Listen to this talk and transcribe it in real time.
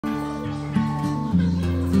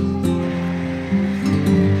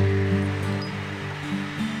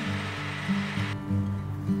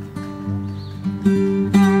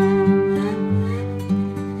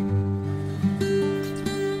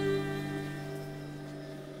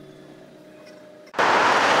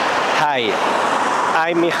Hi,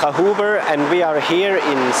 I'm Micha and we are here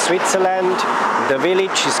in Switzerland. The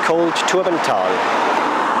village is called Turbental.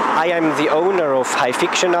 I am the owner of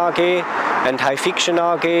HiFiction AG, and HiFiction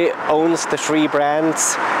AG owns the three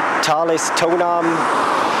brands Thales Tonearm,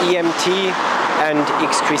 EMT and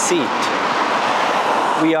X-quisite.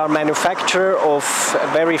 We are manufacturer of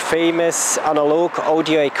very famous analog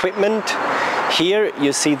audio equipment. Here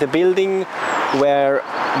you see the building where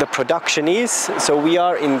the production is. So we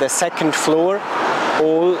are in the second floor.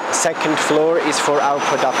 All second floor is for our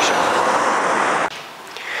production.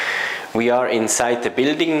 We are inside the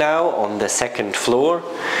building now on the second floor,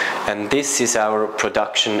 and this is our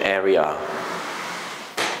production area.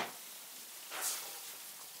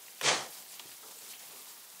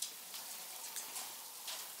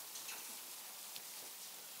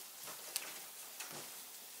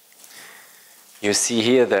 You see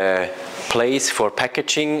here the place for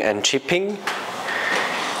packaging and shipping.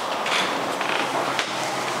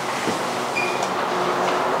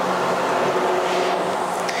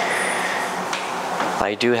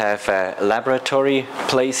 I do have a laboratory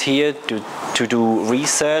place here to do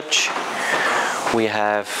research. We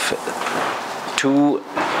have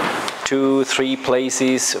three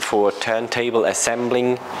places for turntable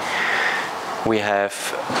assembling. We have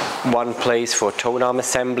one place for tonearm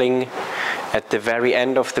assembling. At the very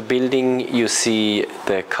end of the building you see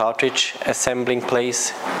the cartridge assembling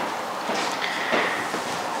place.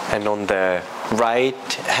 And on the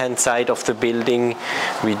right hand side of the building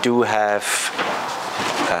we do have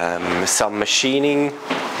some machining,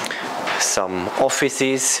 some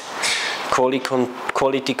offices,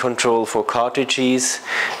 quality control for cartridges,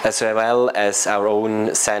 as well as our own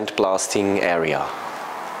sandblasting area.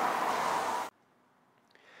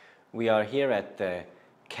 We are here at the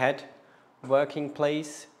CAD working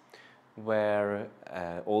place where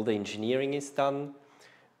all the engineering is done.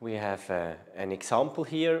 We have an example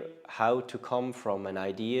here how to come from an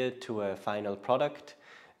idea to a final product,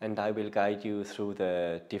 and I will guide you through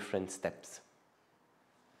the different steps.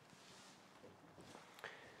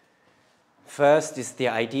 First is the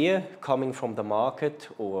idea coming from the market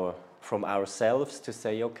or from ourselves to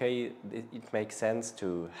say, okay, it makes sense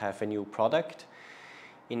to have a new product.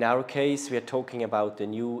 In our case, we are talking about the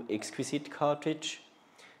new X-quisite cartridge.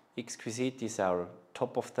 X-quisite is our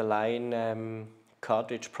top-of-the-line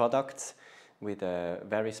cartridge products with a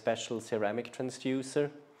very special ceramic transducer.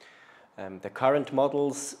 The current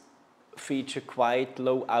models feature quite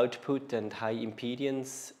low output and high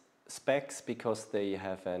impedance specs because they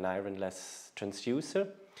have an ironless transducer.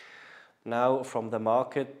 Now, from the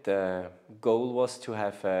market, the goal was to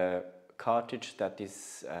have a cartridge that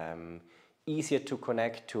is easier to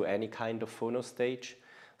connect to any kind of phonostage,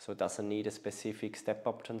 so it doesn't need a specific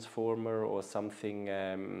step-up transformer or something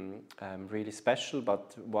really special,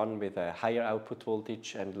 but one with a higher output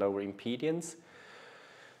voltage and lower impedance.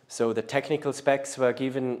 So the technical specs were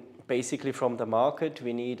given basically from the market.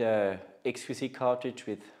 We need a X-quisite cartridge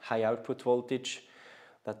with high output voltage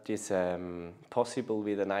that is possible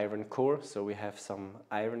with an iron core, so we have some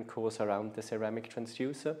iron cores around the ceramic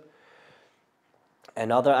transducer.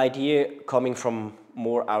 Another idea coming from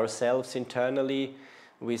more ourselves internally,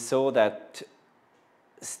 we saw that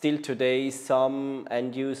still today some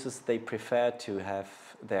end users, they prefer to have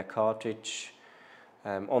their cartridge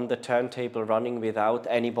on the turntable running without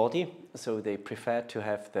any body. So they prefer to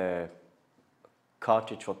have the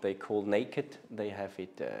cartridge what they call naked. They have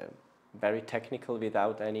it very technical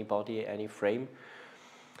without any body, any frame.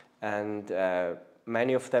 And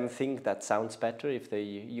many of them think that sounds better if they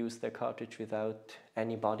use their cartridge without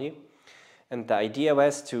any body. And the idea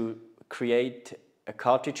was to create a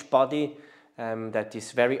cartridge body that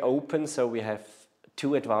is very open, so we have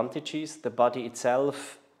two advantages. The body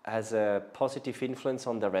itself has a positive influence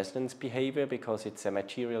on the resonance behavior because it's a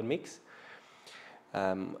material mix.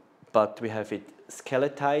 But we have it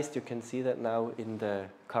skeletized. You can see that now in the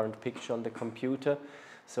current picture on the computer.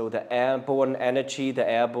 So the airborne energy, the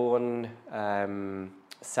airborne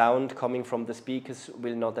sound coming from the speakers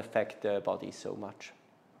will not affect the body so much.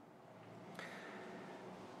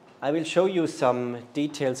 I will show you some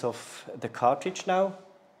details of the cartridge now.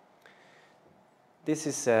 This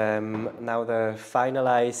is now the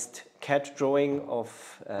finalized CAD drawing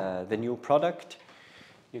of the new product.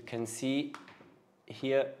 You can see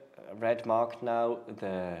here red marked now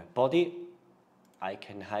the body. I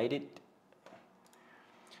can hide it.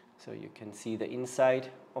 So you can see the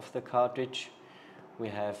inside of the cartridge. We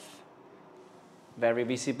have very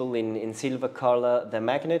visible in silver color the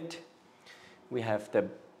magnet. We have the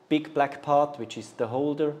big black part, which is the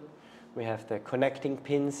holder. We have the connecting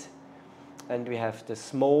pins. And we have the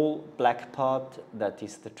small black part that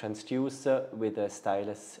is the transducer with a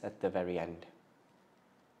stylus at the very end.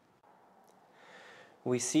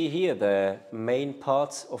 We see here the main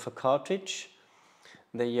parts of a cartridge.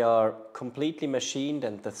 They are completely machined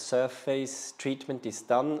and the surface treatment is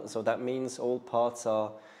done, so that means all parts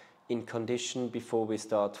are in condition before we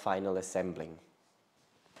start final assembling.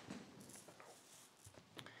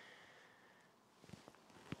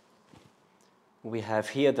 We have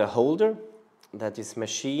here the holder that is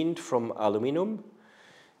machined from aluminum.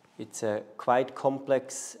 It's a quite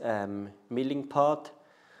complex milling part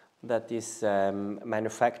that is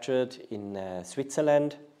manufactured in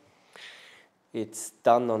Switzerland. It's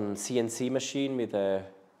done on CNC machine with a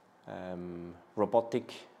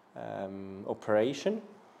robotic operation.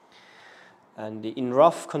 And in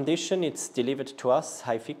rough condition, it's delivered to us,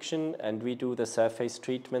 HiFiction, and we do the surface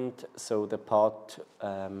treatment so the part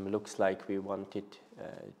looks like we want it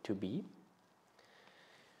to be.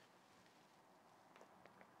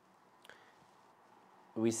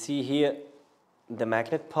 We see here the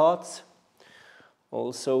magnet parts,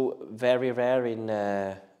 also very rare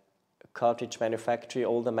in cartridge manufacturing.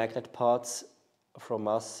 All the magnet parts from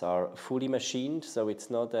us are fully machined, so it's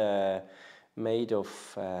not made of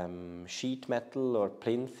sheet metal or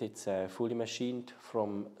plinth. It's fully machined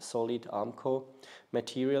from solid Armco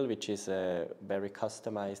material, which is a very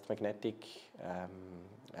customized magnetic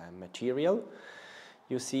material.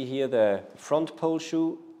 You see here the front pole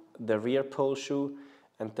shoe, the rear pole shoe,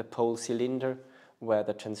 and the pole cylinder where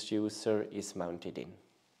the transducer is mounted in.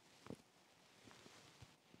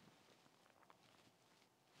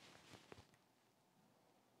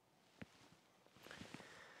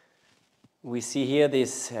 We see here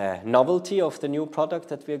this novelty of the new product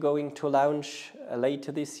that we're going to launch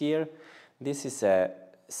later this year. This is a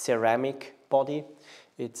ceramic body.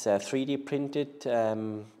 It's 3D printed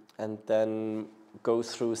and then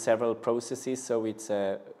goes through several processes, so it's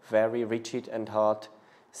a very rigid and hard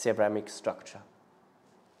ceramic structure.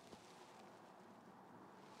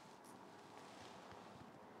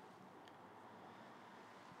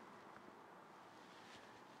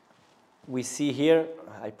 We see here,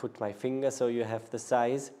 I put my finger so you have the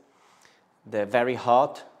size, the very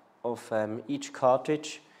heart of each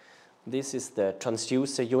cartridge. This is the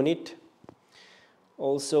transducer unit.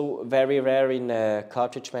 Also very rare in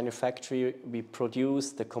cartridge manufacturing, we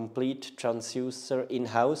produce the complete transducer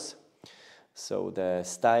in-house. So the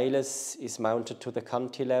stylus is mounted to the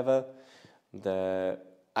cantilever. The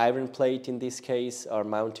iron plate in this case are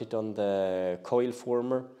mounted on the coil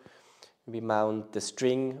former. We mount the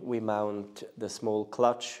string, we mount the small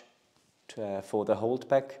clutch for the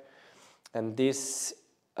holdback. And this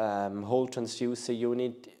whole transducer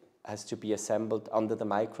unit has to be assembled under the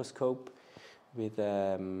microscope with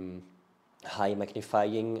high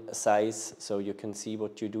magnifying size, so you can see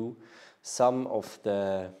what you do. Some of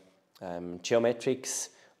the geometrics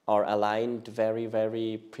are aligned very,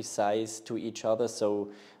 very precise to each other, so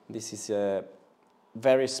this is a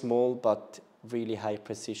very small but really high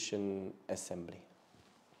precision assembly.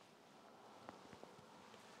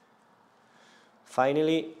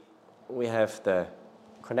 Finally, we have the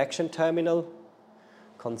connection terminal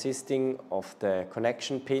consisting of the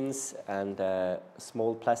connection pins and a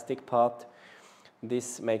small plastic part.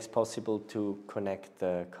 This makes possible to connect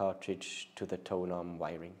the cartridge to the Tonearm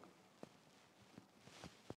wiring.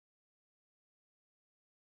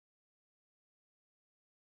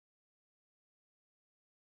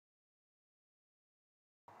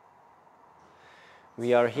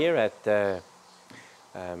 We are here at the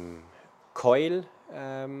Coil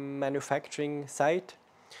manufacturing site.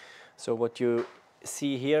 So what you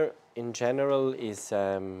see here in general is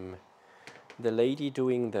the lady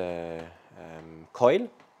doing the coil,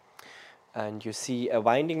 and you see a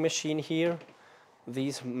winding machine here.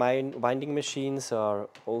 These winding machines are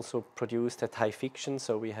also produced at HiFiction,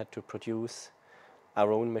 so we had to produce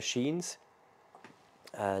our own machines.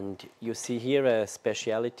 And you see here a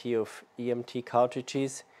speciality of EMT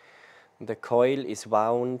cartridges. The coil is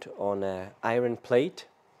wound on an iron plate,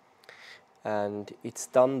 and it's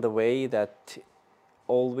done the way that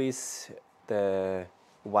always the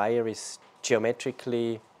wire is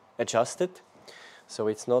geometrically adjusted. So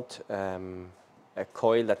it's not a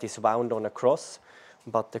coil that is wound on a cross,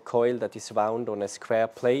 but the coil that is wound on a square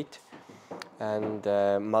plate and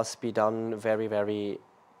must be done very, very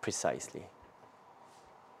precisely.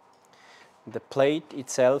 The plate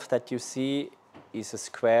itself that you see is a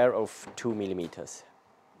square of 2 millimeters.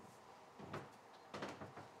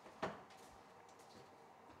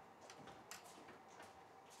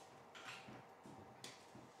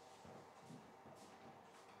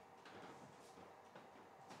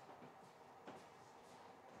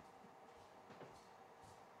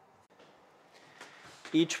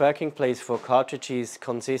 Each working place for cartridges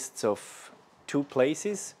consists of two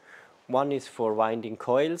places. One is for winding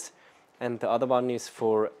coils, and the other one is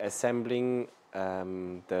for assembling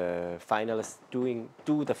the final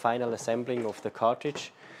assembling of the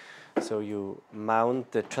cartridge. So you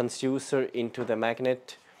mount the transducer into the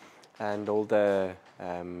magnet, and all the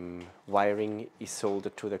wiring is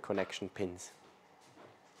soldered to the connection pins.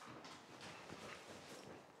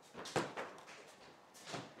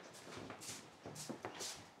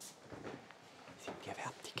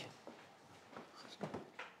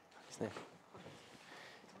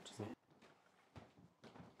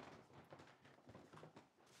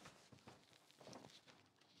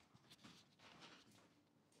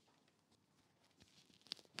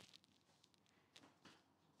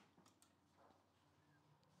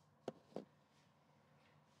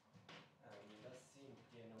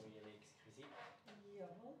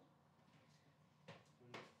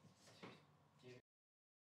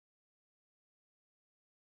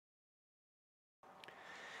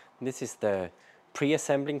 This is the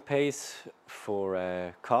pre-assembling phase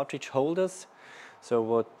for cartridge holders. So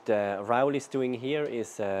what Raul is doing here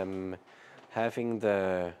is having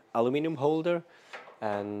the aluminum holder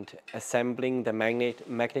and assembling the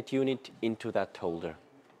magnet unit into that holder.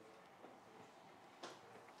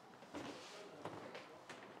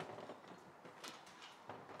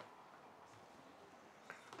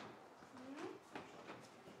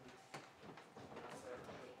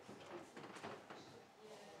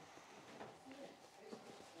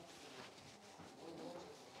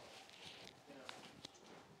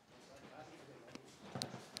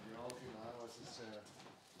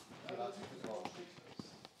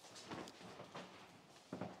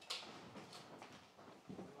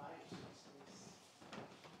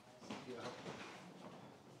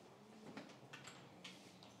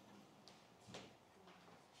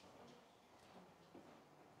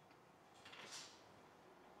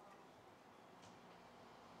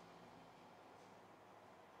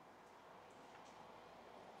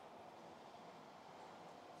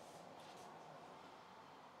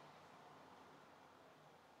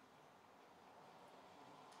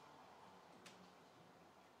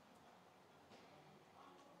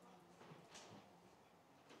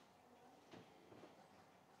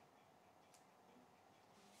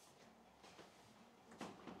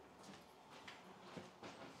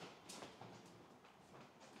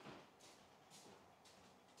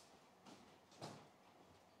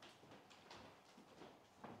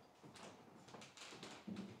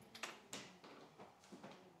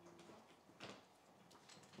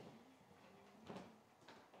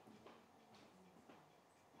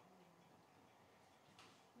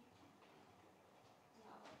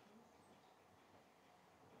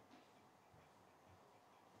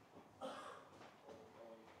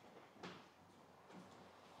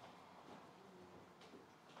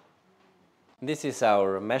 This is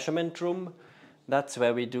our measurement room. That's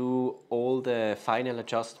where we do all the final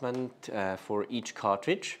adjustment for each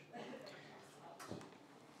cartridge.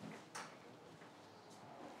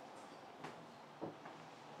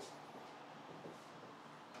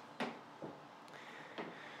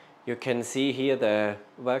 You can see here the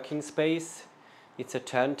working space. It's a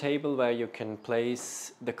turntable where you can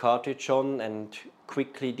place the cartridge on and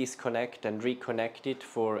quickly disconnect and reconnect it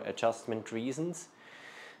for adjustment reasons.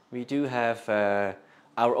 We do have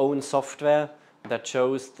our own software that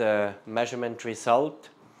shows the measurement result.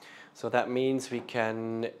 So that means we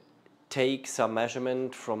can take some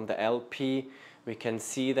measurement from the LP, we can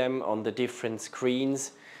see them on the different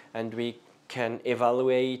screens, and we can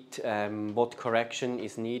evaluate what correction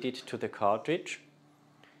is needed to the cartridge.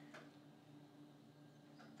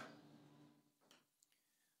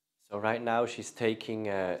 So right now she's taking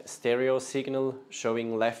a stereo signal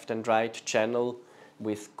showing left and right channel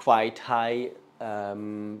with quite high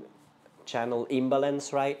channel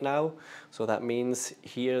imbalance right now. So that means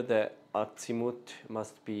here the azimuth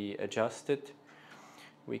must be adjusted.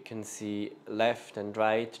 We can see left and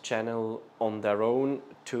right channel on their own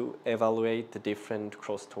to evaluate the different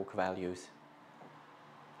crosstalk values.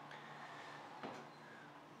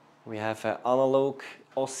 We have an analog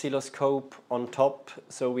oscilloscope on top,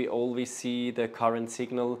 so we always see the current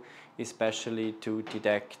signal, especially to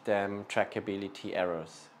detect trackability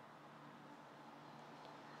errors.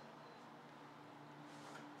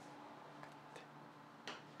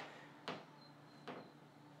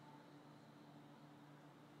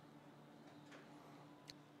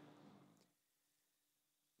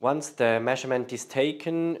 Once the measurement is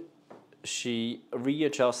taken, she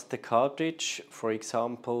readjusts the cartridge, for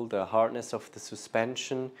example, the hardness of the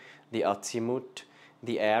suspension, the azimuth,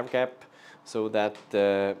 the air gap, so that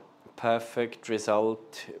the perfect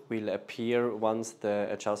result will appear once the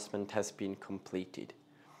adjustment has been completed.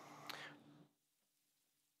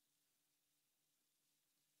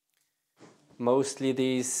 Mostly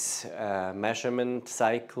these measurement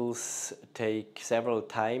cycles take several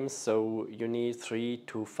times, so you need 3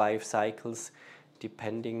 to 5 cycles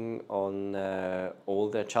depending on all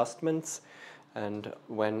the adjustments. And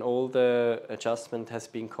when all the adjustment has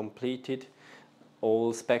been completed,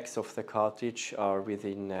 all specs of the cartridge are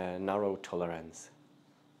within narrow tolerance.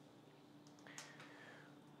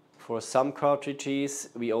 For some cartridges,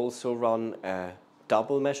 we also run a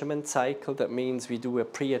double measurement cycle. That means we do a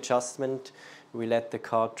pre-adjustment. We let the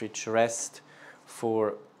cartridge rest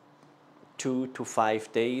for 2 to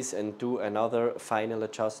 5 days and do another final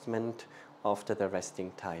adjustment after the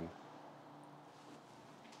resting time.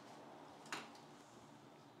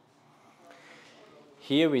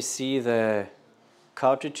 Here we see the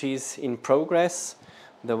cartridges in progress.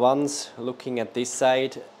 The ones looking at this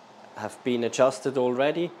side have been adjusted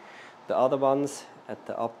already. The other ones at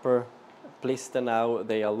the upper blister now,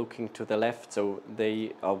 they are looking to the left, so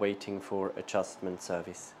they are waiting for adjustment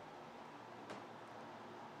service.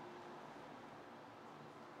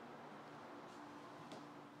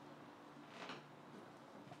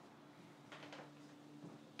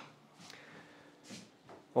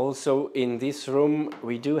 Also in this room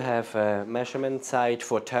we do have a measurement site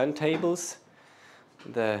for turntables.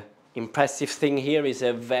 The impressive thing here is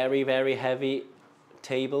a very, very heavy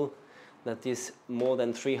table that is more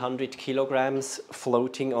than 300 kilograms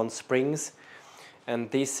floating on springs, and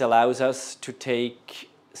this allows us to take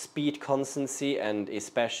speed constancy and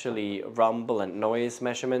especially rumble and noise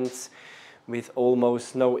measurements with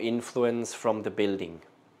almost no influence from the building.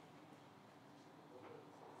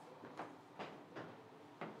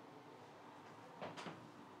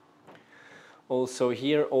 Also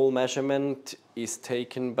here all measurement is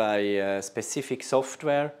taken by specific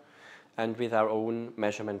software and with our own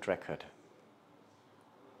measurement record.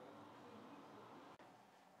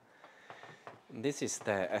 This is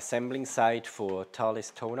the assembling site for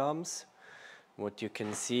Thales Tonearms. What you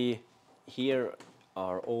can see here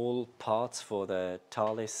are all parts for the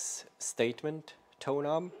Thales statement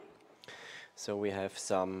Tonearm. So we have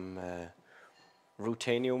some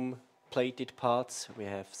ruthenium plated parts, we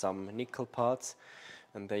have some nickel parts,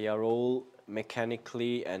 and they are all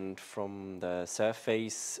mechanically and from the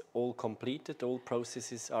surface all completed, all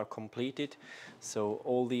processes are completed, so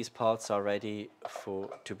all these parts are ready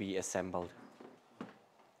to be assembled.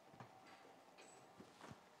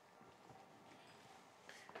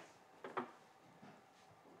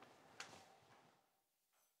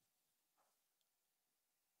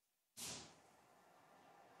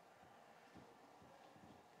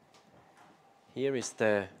 Here is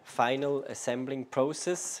the final assembling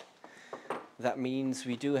process. That means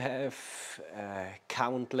we do have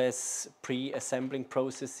countless pre-assembling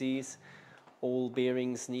processes. All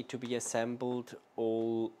bearings need to be assembled,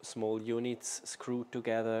 all small units screwed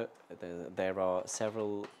together. There are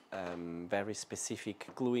several very specific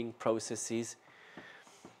gluing processes.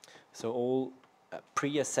 So all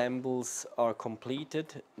pre-assembles are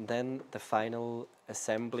completed. Then the final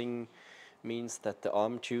assembling means that the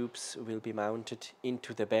arm tubes will be mounted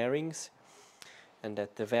into the bearings, and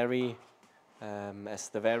at the very as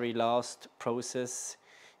the very last process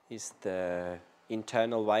is the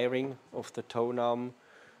internal wiring of the tonearm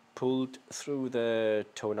pulled through the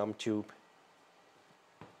tonearm tube.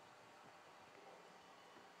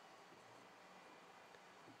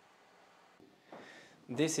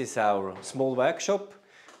 This is our small workshop.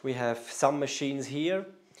 We have some machines here.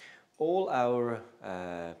 All our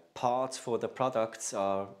parts for the products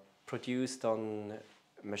are produced on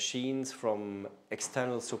machines from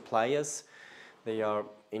external suppliers. They are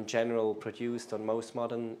in general produced on most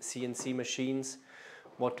modern CNC machines.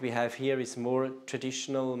 What we have here is more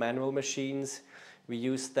traditional manual machines. We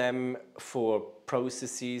use them for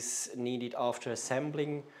processes needed after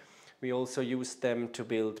assembling. We also use them to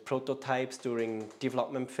build prototypes during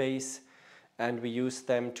development phase, and we use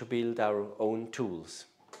them to build our own tools.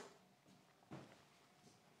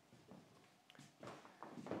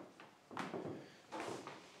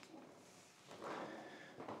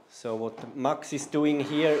 So what Max is doing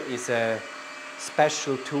here is a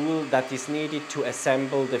special tool that is needed to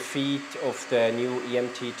assemble the feet of the new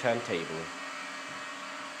EMT turntable.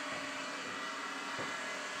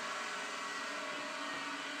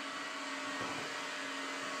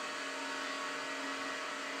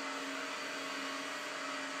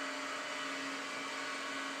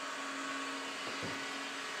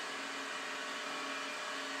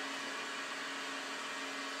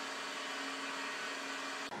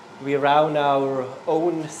 We run our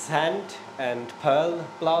own sand and pearl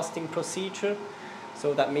blasting procedure.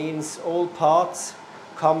 So that means all parts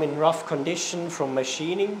come in rough condition from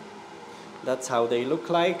machining. That's how they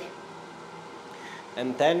look like.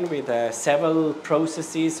 And then with several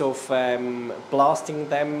processes of blasting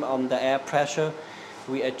them under air pressure,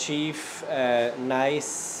 we achieve a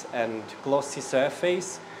nice and glossy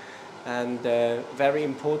surface. And very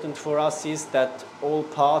important for us is that all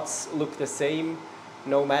parts look the same,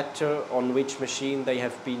 no matter on which machine they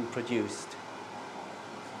have been produced.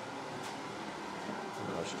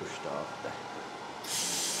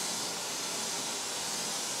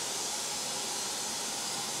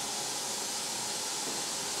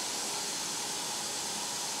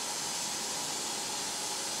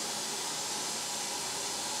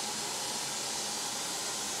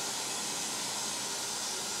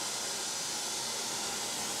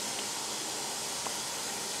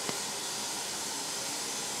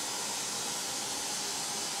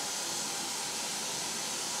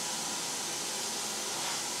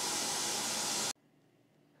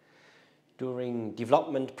 During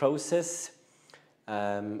development process,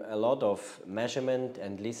 a lot of measurement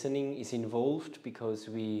and listening is involved because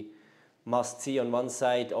we must see on one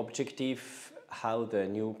side objective how the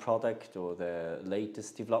new product or the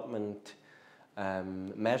latest development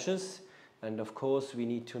measures, and of course we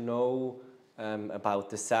need to know about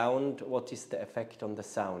the sound, what is the effect on the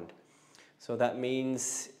sound. So that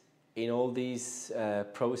means in all these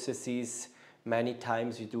processes, many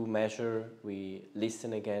times we do measure, we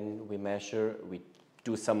listen again, we measure, we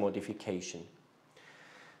do some modification.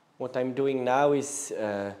 What I'm doing now is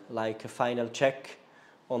like a final check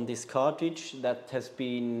on this cartridge that has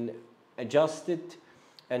been adjusted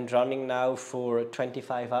and running now for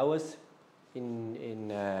 25 hours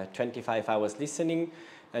in 25 hours listening,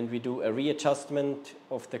 and we do a readjustment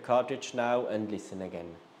of the cartridge now and listen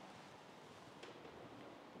again.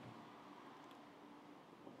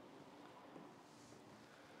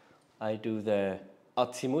 I do the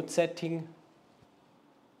azimut setting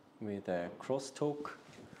with crosstalk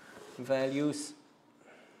values.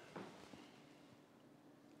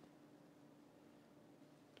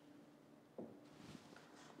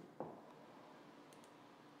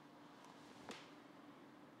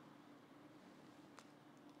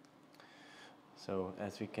 So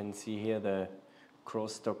as we can see here, the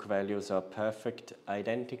crosstalk values are perfect,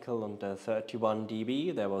 identical on the 31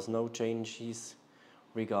 dB. There was no changes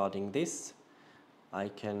regarding this. I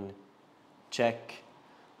can check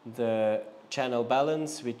the channel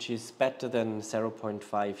balance, which is better than 0.5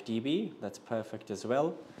 dB. That's perfect as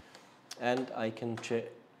well. And I can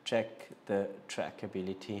check the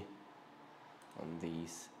trackability on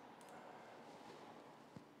these.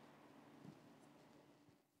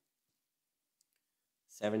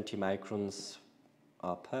 "70 microns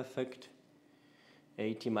are perfect,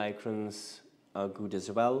 80 microns are good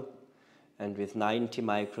as well, and with 90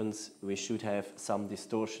 microns we should have some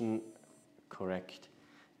distortion, correct,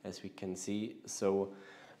 as we can see. So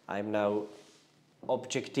I'm now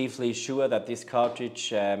objectively sure that this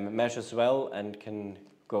cartridge measures well and can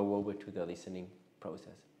go over to the listening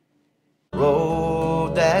process.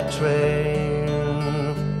 Rode that train,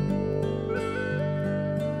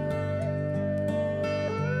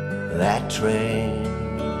 that train.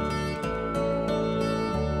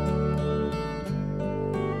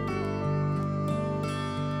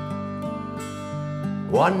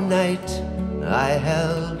 One night I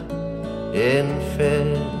held infinity's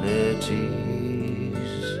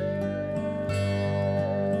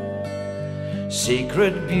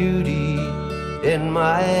secret beauty in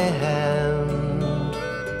my hand,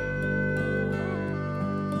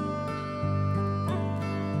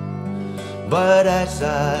 but as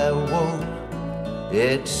I woke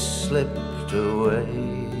it slipped away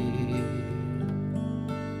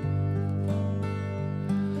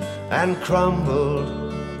and crumbled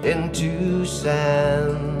into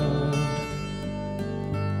sand.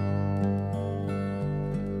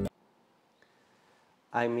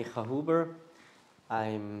 I'm Micha Huber.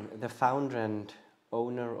 I'm the founder and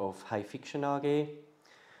owner of HiFiction AG,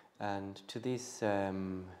 and to this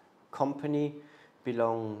company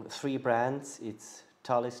belong 3 brands. It's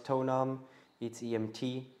Thales Tonearm, it's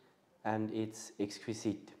EMT, and it's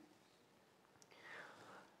X-quisite.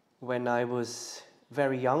 When I was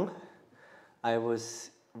very young, I was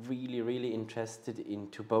really interested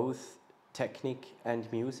into both technique and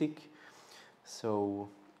music. So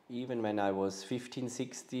even when I was 15,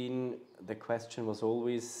 16, the question was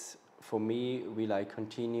always for me, will I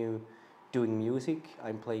continue doing music?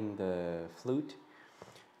 I'm playing the flute.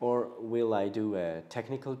 Or will I do a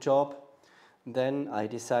technical job? Then I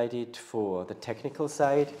decided for the technical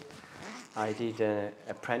side. I did an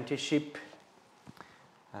apprenticeship.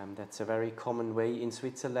 That's a very common way in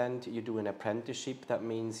Switzerland. You do an apprenticeship. That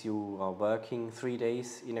means you are working 3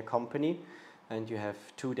 days in a company and you have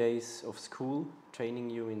 2 days of school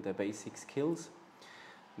training you in the basic skills.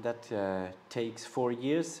 That takes 4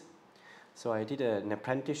 years. So I did an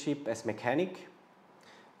apprenticeship as mechanic,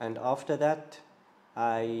 and after that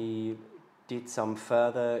I did some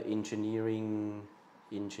further engineering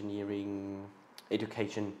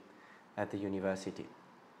education at the university.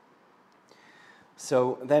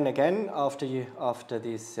 So then again, after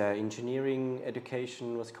this engineering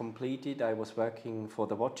education was completed, I was working for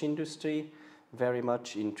the watch industry, very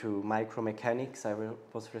much into micromechanics. I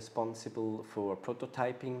was responsible for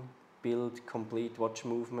prototyping, build complete watch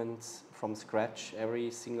movements from scratch,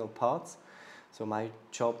 every single parts. So my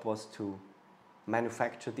job was to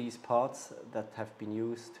manufacture these parts that have been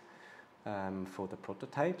used for the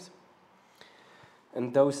prototypes.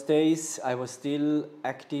 In those days, I was still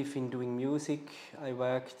active in doing music. I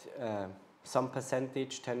worked some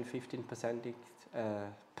percentage, 10–15%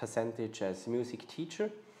 percentage as music teacher.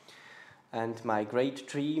 And my great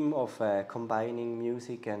dream of combining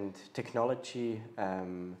music and technology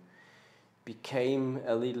became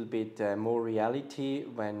a little bit more reality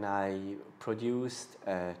when I produced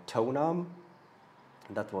a Tonearm.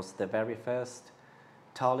 That was the very first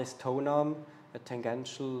Thales Tonearm, a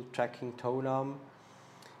tangential tracking Tonearm.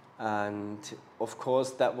 And of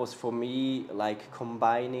course that was for me like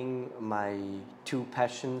combining my two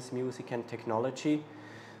passions, music and technology.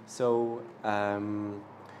 So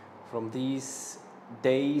from these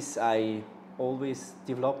days I always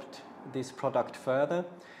developed this product further,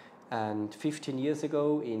 and 15 years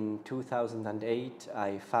ago in 2008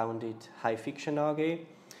 I founded HiFiction AG,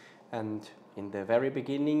 and in the very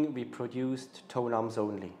beginning we produced Tonearms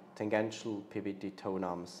only, tangential pivoted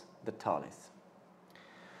Tonearms, the Thales.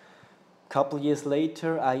 A couple years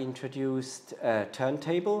later, I introduced a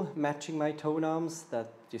turntable matching my Tonearms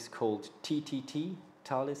that is called TTT,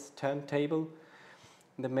 Thales Turntable.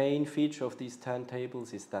 The main feature of these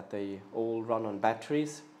turntables is that they all run on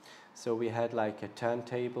batteries. So we had like a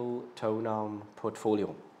turntable Tonearm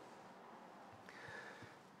portfolio.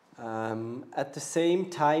 At the same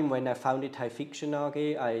time, when I founded HiFiction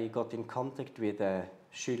AG, I got in contact with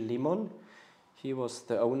Jules Limon. He was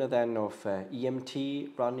the owner then of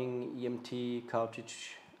EMT, running EMT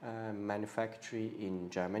cartridge manufactory in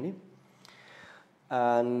Germany.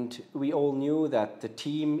 And we all knew that the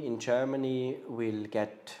team in Germany will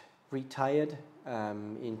get retired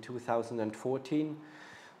in 2014.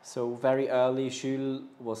 So very early, Jules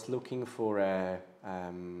was looking for a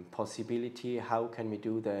possibility, how can we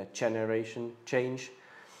do the generation change?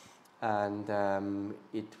 And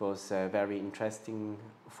it was very interesting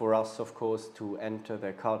for us, of course, to enter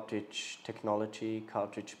the cartridge technology,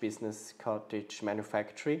 cartridge business, cartridge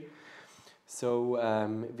manufacturing. So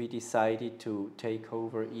we decided to take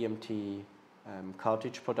over EMT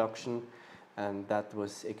cartridge production, and that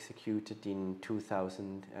was executed in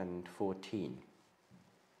 2014.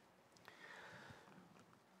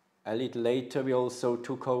 A little later, we also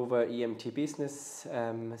took over EMT business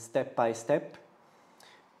step by step.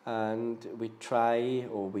 And we try,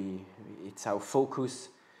 or it's our focus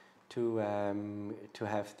to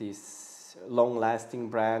have this long-lasting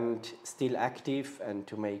brand still active and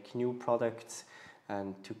to make new products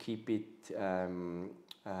and to keep it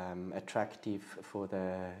attractive for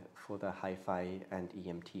the hi-fi and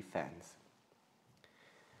EMT fans.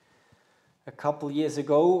 A couple years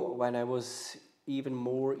ago, when I was even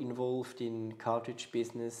more involved in cartridge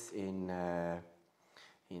business, in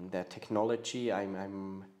the technology,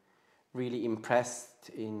 I'm really impressed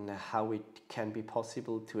in how it can be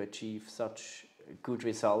possible to achieve such a good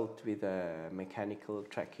result with a mechanical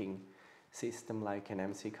tracking system like an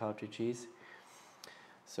MC cartridge is.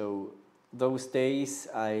 So those days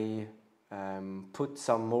I put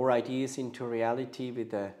some more ideas into reality with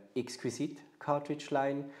the X-quisite cartridge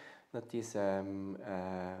line. That is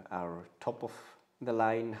our top of the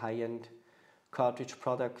line high-end cartridge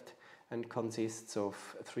product, and consists of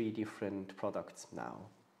 3 different products now.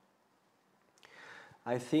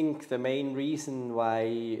 I think the main reason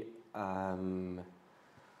why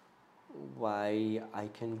I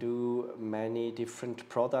can do many different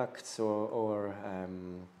products or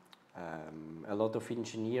a lot of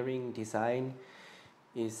engineering design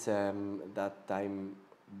is that I'm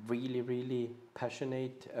really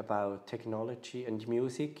passionate about technology and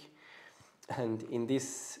music, and in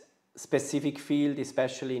this specific field,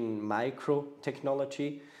 especially in micro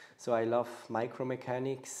technology. So I love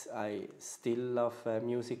micromechanics, I still love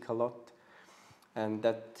music a lot, and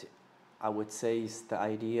that I would say, is the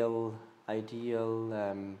ideal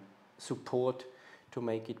support to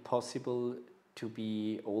make it possible to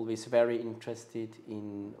be always very interested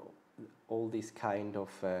in all these kind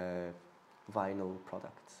of vinyl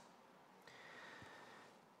products.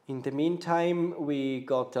 In the meantime, we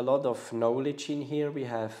got a lot of knowledge in here. We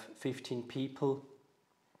have 15 people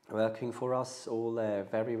working for us, all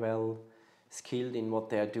very well skilled in what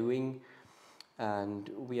they are doing, and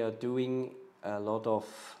we are doing a lot of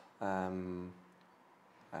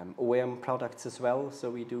OEM products as well. So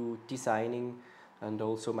we do designing and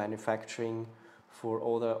also manufacturing for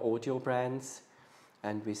other audio brands,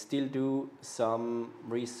 and we still do some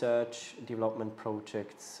research development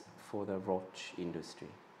projects for the watch industry.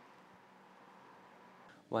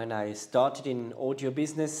 When I started in audio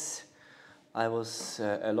business, I was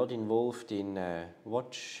a lot involved in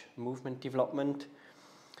watch movement development,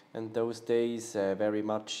 and those days very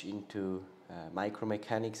much into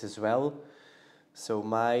micromechanics as well. So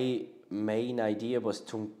my main idea was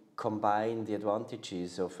to combine the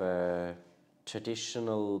advantages of a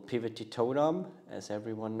traditional pivoted tonearm, as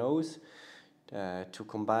everyone knows, to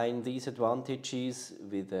combine these advantages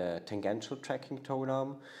with a tangential tracking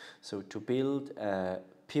tonearm, so to build a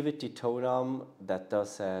pivoted tonearm that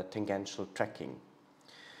does tangential tracking.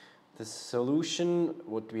 The solution,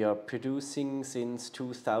 what we are producing since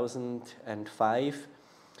 2005,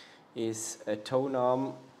 is a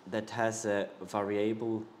tonearm that has a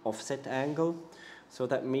variable offset angle. So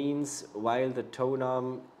that means while the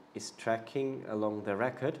tonearm is tracking along the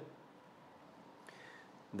record,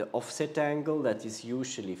 the offset angle that is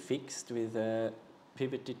usually fixed with a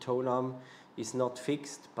pivoted tonearm is not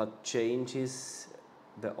fixed, but changes.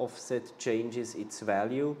 The offset changes its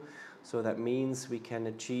value, so that means we can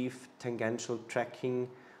achieve tangential tracking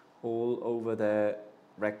all over the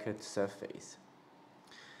record surface.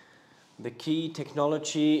 The key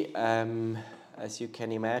technology, as you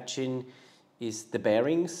can imagine, is the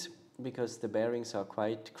bearings, because the bearings are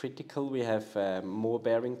quite critical. We have more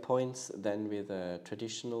bearing points than with a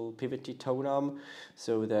traditional pivoted tonearm,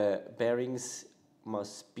 so the bearings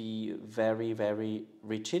must be very, very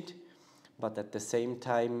rigid, but at the same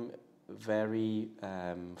time very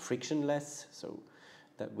frictionless, so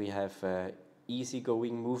that we have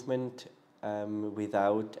easygoing movement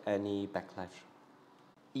without any backlash.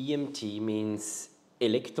 EMT means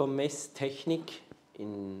Elektromesstechnik.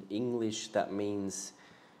 In English that means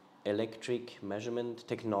electric measurement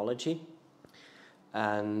technology,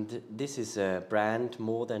 and this is a brand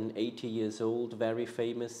more than 80 years old, very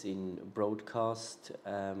famous in broadcast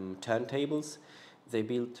turntables. They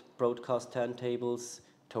built broadcast turntables,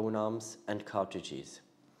 tonearms and cartridges.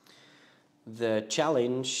 The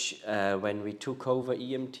challenge when we took over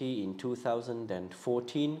EMT in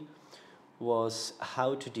 2014 was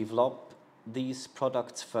how to develop these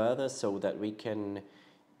products further so that we can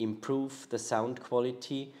improve the sound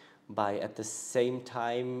quality, by at the same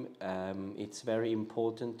time it's very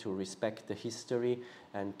important to respect the history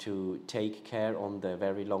and to take care on the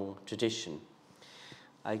very long tradition.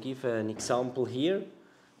 I give an example here.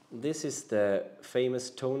 This is the famous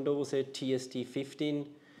Tondose TSD15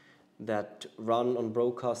 that run on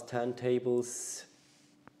broadcast turntables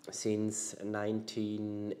since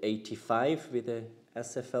 1985 with a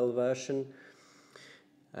SFL version.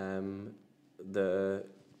 The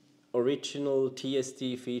original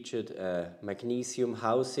TSD featured a magnesium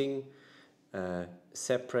housing, a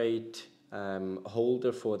separate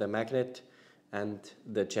holder for the magnet and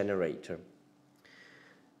the generator.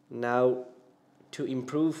 Now, to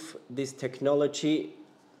improve this technology,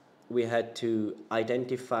 we had to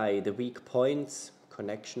identify the weak points,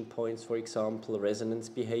 connection points, for example, resonance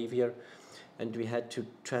behavior, and we had to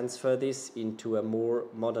transfer this into a more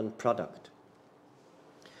modern product.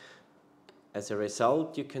 As a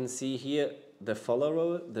result, you can see here the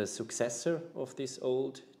follower, the successor of this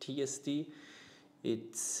old TSD.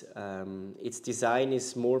 Its design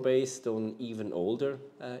is more based on even older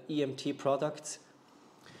EMT products.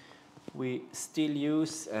 We still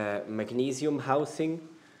use magnesium housing.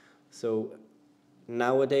 So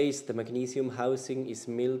nowadays the magnesium housing is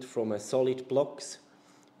milled from a solid blocks.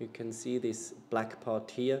 You can see this black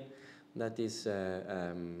part here. That is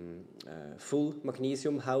full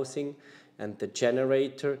magnesium housing, and the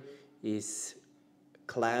generator is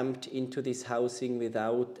clamped into this housing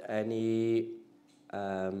without any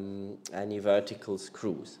vertical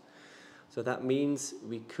screws. So that means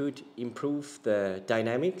we could improve the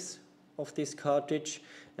dynamics of this cartridge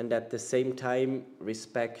and at the same time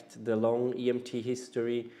respect the long EMT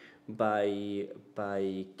history by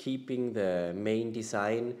keeping the main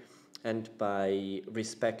design and by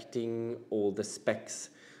respecting all the specs.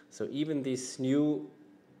 So even this new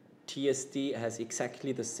TSD has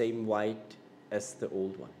exactly the same white as the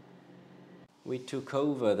old one. We took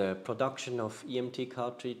over the production of EMT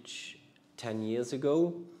cartridge 10 years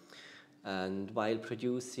ago, and while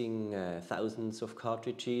producing thousands of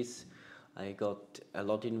cartridges, I got a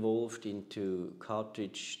lot involved into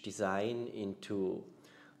cartridge design, into,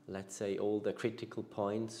 let's say, all the critical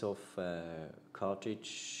points of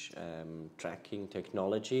cartridge tracking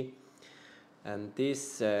technology. And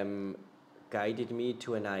this guided me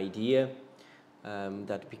to an idea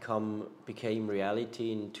that became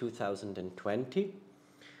reality in 2020.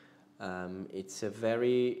 It's a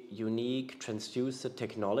very unique transducer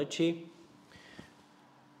technology.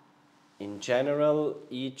 In general,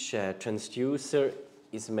 each transducer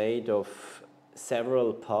is made of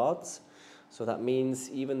several parts. So that means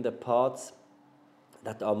even the parts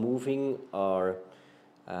that are moving are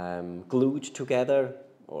glued together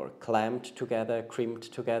or clamped together,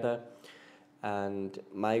 crimped together. And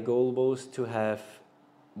my goal was to have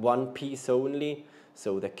one piece only.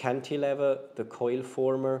 So the cantilever, the coil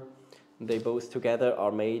former, they both together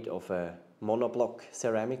are made of a monoblock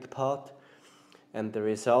ceramic part. And the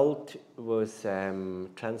result was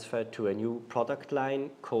transferred to a new product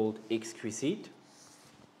line called X-quisite.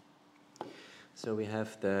 So we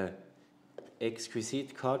have the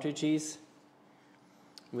X-quisite cartridges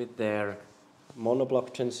with their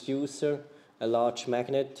monoblock transducer, a large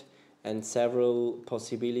magnet, and several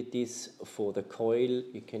possibilities for the coil.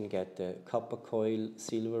 You can get the copper coil,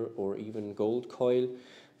 silver, or even gold coil.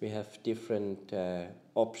 We have different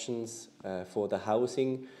options for the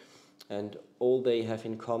housing, and all they have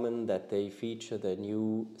in common that they feature the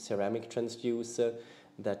new ceramic transducer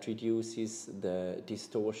that reduces the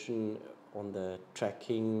distortion on the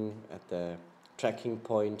tracking at the tracking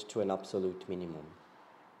point to an absolute minimum.